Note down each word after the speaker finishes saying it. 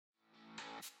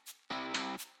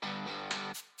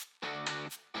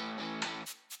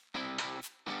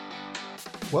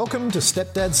Welcome to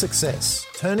Stepdad Success,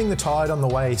 turning the tide on the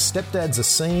way stepdads are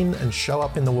seen and show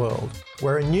up in the world.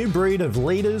 We're a new breed of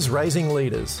leaders raising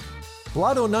leaders.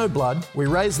 Blood or no blood, we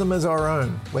raise them as our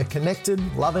own. We're connected,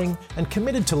 loving, and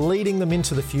committed to leading them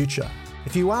into the future.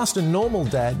 If you asked a normal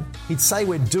dad, he'd say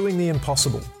we're doing the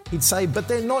impossible. He'd say, but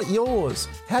they're not yours.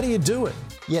 How do you do it?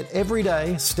 Yet every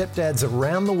day, stepdads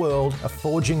around the world are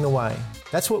forging the way.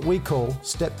 That's what we call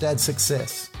Stepdad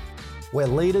Success. We're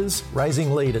leaders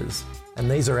raising leaders, and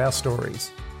these are our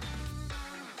stories.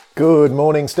 Good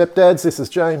morning, stepdads. This is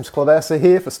James Clavassa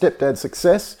here for Stepdad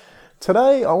Success.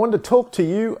 Today, I want to talk to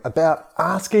you about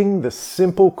asking the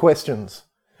simple questions.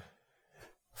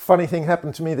 Funny thing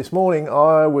happened to me this morning.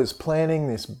 I was planning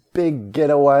this big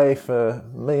getaway for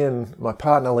me and my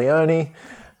partner Leonie.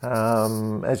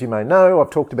 As you may know,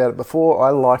 I've talked about it before,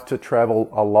 I like to travel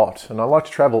a lot, and I like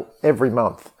to travel every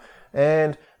month.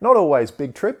 And not always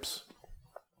big trips.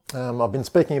 I've been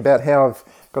speaking about how I've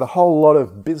got a whole lot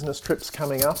of business trips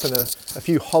coming up and a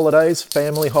few holidays,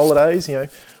 family holidays,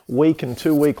 week and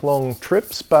 2 week long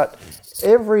trips. But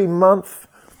every month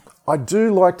I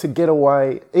do like to get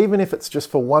away, even if it's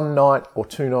just for one night or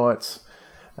 2 nights,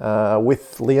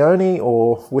 with Leonie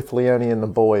or with Leonie and the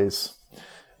boys.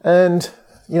 And,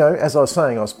 as I was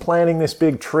saying, I was planning this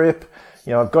big trip.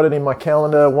 I've got it in my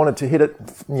calendar, wanted to hit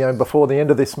it, before the end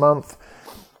of this month.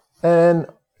 And,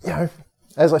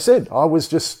 as I said, I was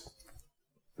just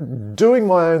doing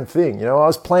my own thing. I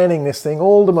was planning this thing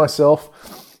all to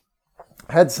myself,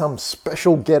 had some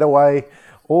special getaway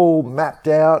all mapped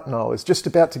out, and I was just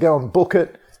about to go and book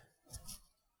it.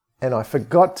 And I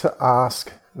forgot to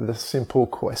ask the simple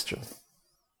question.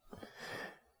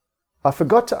 I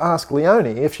forgot to ask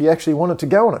Leonie if she actually wanted to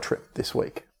go on a trip this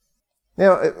week.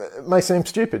 Now, it may seem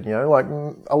stupid, like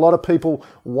a lot of people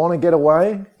want to get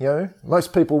away,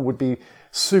 most people would be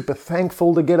super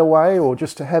thankful to get away or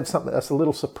just to have something that's a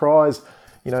little surprise,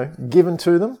 given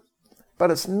to them.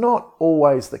 But it's not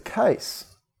always the case.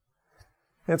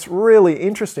 It's really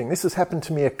interesting. This has happened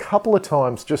to me a couple of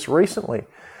times just recently.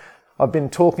 I've been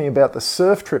talking about the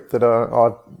surf trip that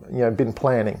I've been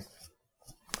planning.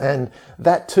 And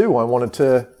that too, I wanted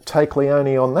to take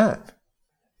Leonie on that.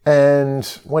 And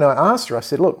when I asked her, I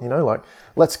said, look,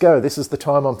 let's go. This is the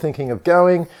time I'm thinking of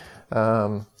going,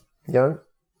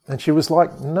 And she was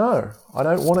like, no, I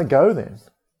don't want to go then.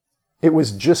 It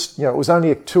was just, it was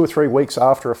only 2 or 3 weeks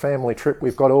after a family trip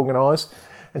we've got organised,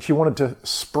 and she wanted to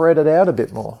spread it out a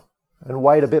bit more and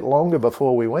wait a bit longer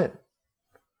before we went.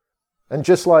 And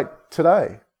just like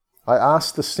today, I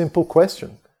asked the simple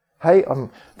question, hey,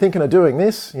 I'm thinking of doing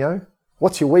this,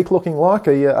 what's your week looking like?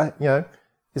 Are you,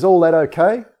 is all that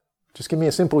okay? Just give me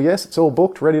a simple yes, it's all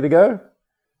booked, ready to go.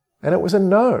 And it was a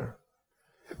no.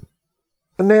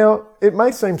 And now, it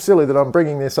may seem silly that I'm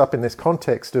bringing this up in this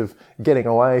context of getting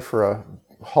away for a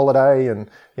holiday and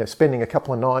spending a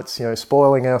couple of nights,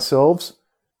 spoiling ourselves,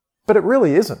 but it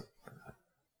really isn't.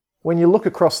 When you look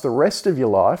across the rest of your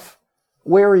life,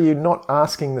 where are you not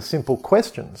asking the simple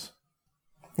questions?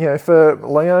 For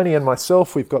Leonie and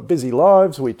myself, we've got busy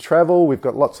lives, we travel, we've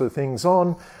got lots of things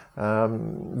on.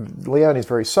 Leonie's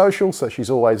very social, so she's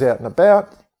always out and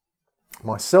about.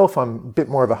 Myself, I'm a bit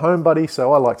more of a homebody,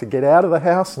 so I like to get out of the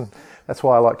house, and that's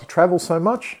why I like to travel so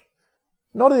much.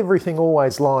 Not everything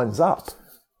always lines up.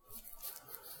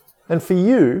 And for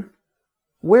you,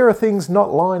 where are things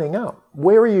not lining up?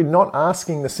 Where are you not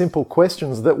asking the simple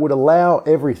questions that would allow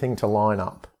everything to line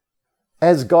up?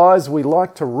 As guys, we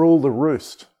like to rule the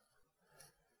roost.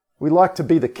 We like to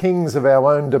be the kings of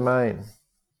our own domain.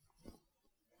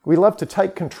 We love to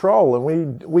take control,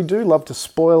 and we do love to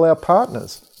spoil our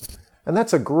partners. And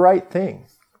that's a great thing.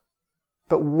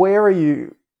 But where are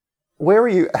you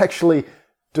actually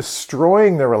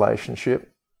destroying the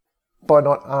relationship by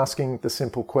not asking the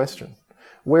simple question?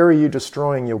 Where are you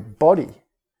destroying your body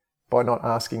by not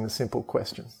asking the simple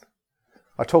question?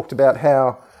 I talked about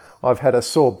how I've had a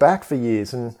sore back for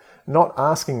years and not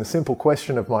asking the simple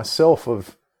question of myself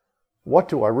of what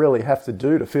do I really have to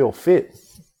do to feel fit?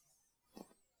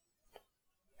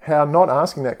 How not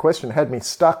asking that question had me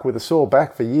stuck with a sore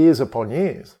back for years upon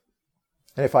years.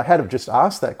 And if I had have just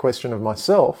asked that question of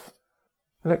myself,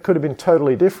 then it could have been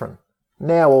totally different.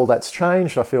 Now all that's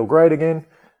changed, I feel great again.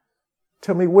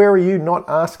 Tell me, where are you not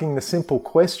asking the simple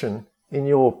question in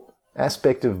your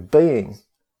aspect of being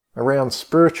around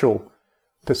spiritual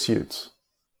pursuits?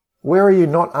 Where are you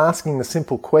not asking the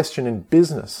simple question in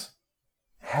business?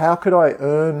 How could I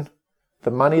earn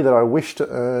the money that I wish to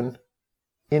earn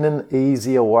in an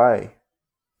easier way?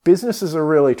 Business is a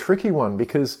really tricky one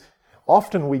because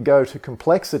often we go to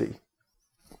complexity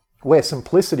where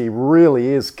simplicity really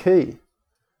is key.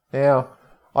 Now,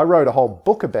 I wrote a whole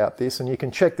book about this, and you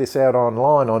can check this out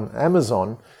online on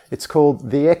Amazon. It's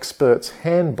called The Expert's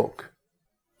Handbook.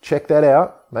 Check that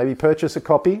out. Maybe purchase a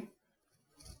copy.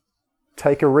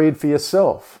 Take a read for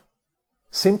yourself.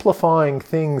 Simplifying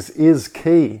things is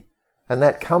key, and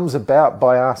that comes about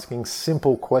by asking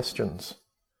simple questions.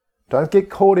 Don't get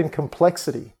caught in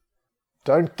complexity.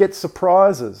 Don't get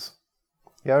surprises.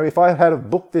 You know, if I had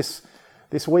booked this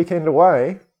weekend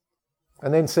away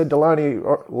and then said to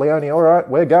Leonie, all right,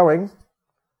 we're going,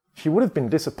 she would have been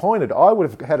disappointed. I would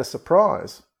have had a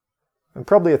surprise, and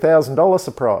probably $1,000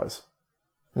 surprise.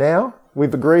 Now,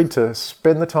 we've agreed to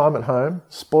spend the time at home,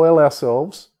 spoil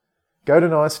ourselves, go to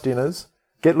nice dinners,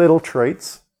 get little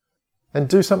treats, and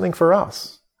do something for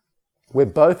us. We're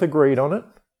both agreed on it,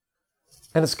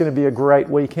 and it's going to be a great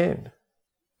weekend.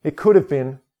 It could have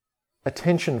been a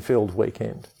tension-filled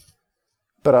weekend,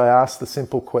 but I asked the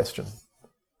simple question.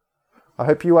 I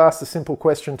hope you asked the simple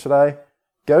question today.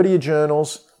 Go to your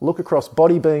journals, look across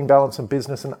body, being, balance, and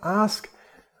business, and ask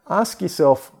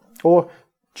yourself, or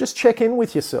just check in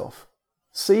with yourself.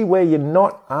 See where you're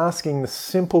not asking the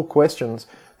simple questions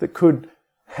that could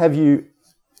have you,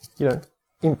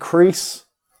 increase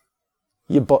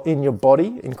in your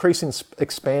body, increase in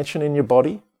expansion in your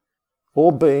body,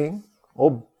 or being,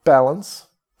 or balance,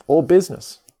 or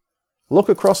business. Look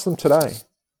across them today.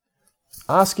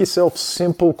 Ask yourself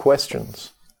simple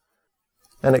questions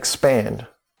and expand.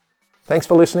 Thanks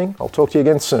for listening. I'll talk to you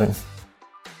again soon.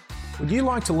 Would you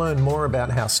like to learn more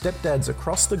about how stepdads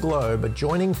across the globe are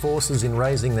joining forces in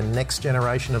raising the next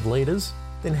generation of leaders?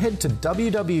 Then head to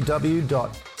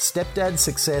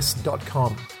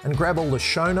www.stepdadsuccess.com and grab all the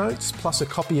show notes plus a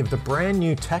copy of the brand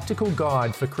new tactical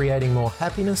guide for creating more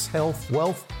happiness, health,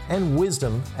 wealth, and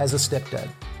wisdom as a stepdad.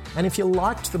 And if you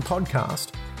liked the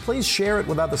podcast, please share it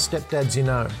with other stepdads you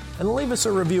know and leave us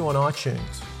a review on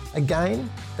iTunes. Again,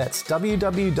 that's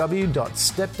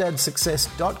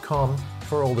www.stepdadsuccess.com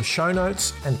for all the show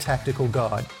notes and tactical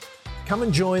guide. Come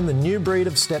and join the new breed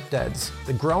of stepdads,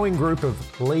 the growing group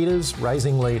of leaders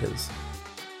raising leaders.